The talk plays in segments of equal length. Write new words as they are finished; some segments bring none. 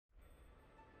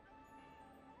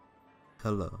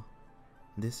Hello,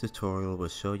 this tutorial will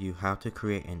show you how to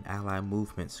create an ally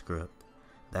movement script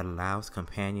that allows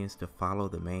companions to follow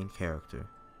the main character.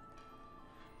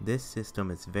 This system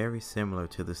is very similar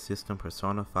to the system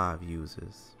Persona 5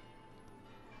 uses.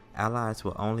 Allies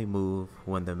will only move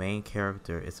when the main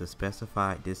character is a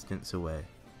specified distance away.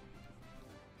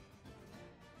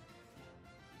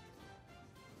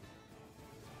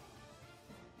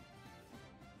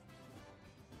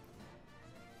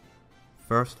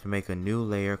 First, make a new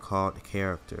layer called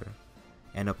Character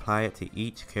and apply it to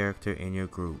each character in your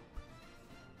group.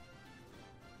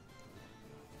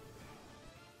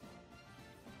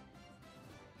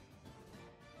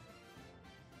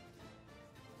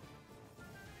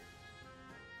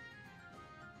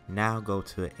 Now go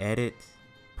to Edit,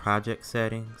 Project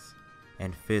Settings,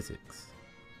 and Physics.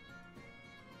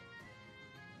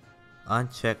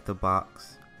 Uncheck the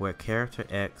box where Character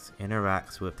X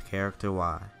interacts with Character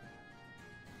Y.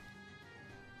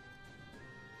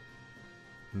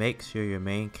 Make sure your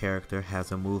main character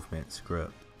has a movement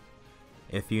script.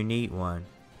 If you need one,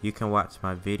 you can watch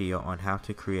my video on how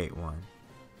to create one.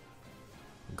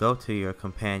 Go to your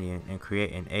companion and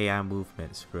create an AI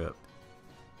movement script.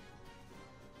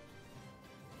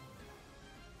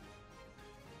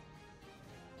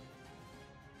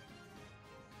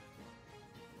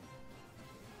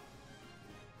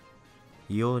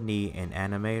 You'll need an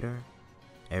animator,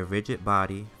 a rigid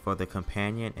body for the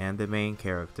companion and the main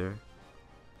character,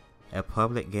 a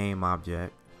public game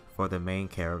object for the main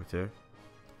character,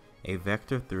 a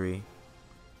vector 3,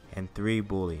 and 3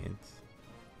 booleans.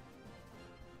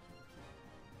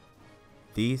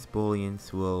 These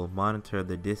booleans will monitor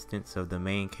the distance of the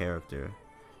main character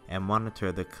and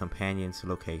monitor the companion's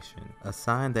location.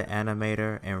 Assign the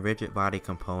animator and rigid body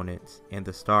components in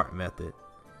the start method.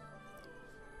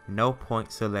 No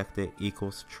point selected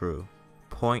equals true.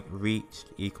 Point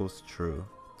reached equals true.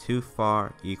 Too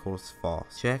far equals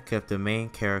false. Check if the main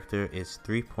character is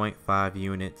 3.5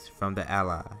 units from the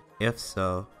ally. If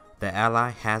so, the ally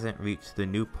hasn't reached the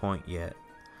new point yet.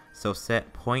 So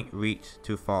set point reached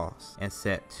to false and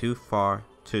set too far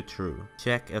to true.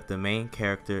 Check if the main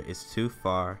character is too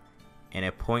far and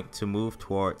a point to move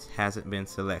towards hasn't been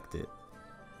selected.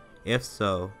 If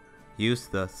so, use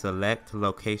the select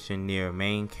location near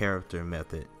main character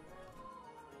method.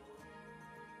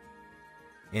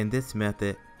 In this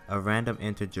method, a random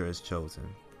integer is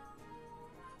chosen.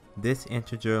 This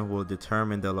integer will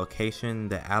determine the location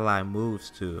the ally moves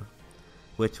to,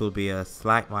 which will be a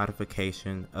slight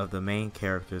modification of the main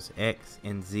character's X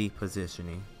and Z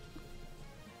positioning.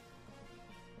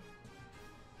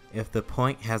 If the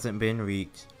point hasn't been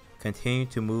reached, continue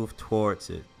to move towards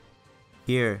it.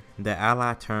 Here, the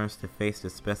ally turns to face the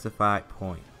specified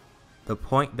point. The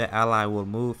point the ally will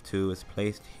move to is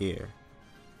placed here.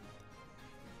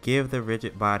 Give the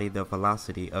rigid body the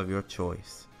velocity of your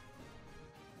choice.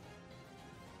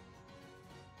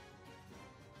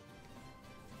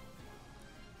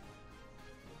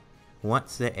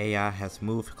 Once the AI has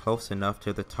moved close enough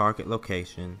to the target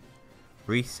location,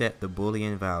 reset the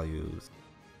Boolean values.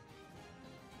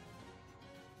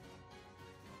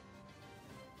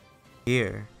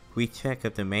 Here, we check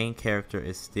if the main character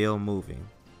is still moving.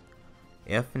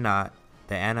 If not,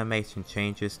 the animation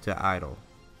changes to idle.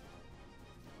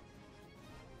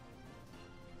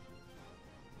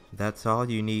 That's all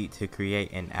you need to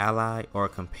create an ally or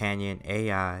companion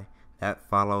AI that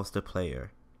follows the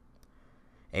player.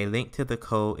 A link to the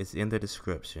code is in the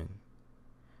description.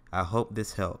 I hope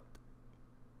this helped.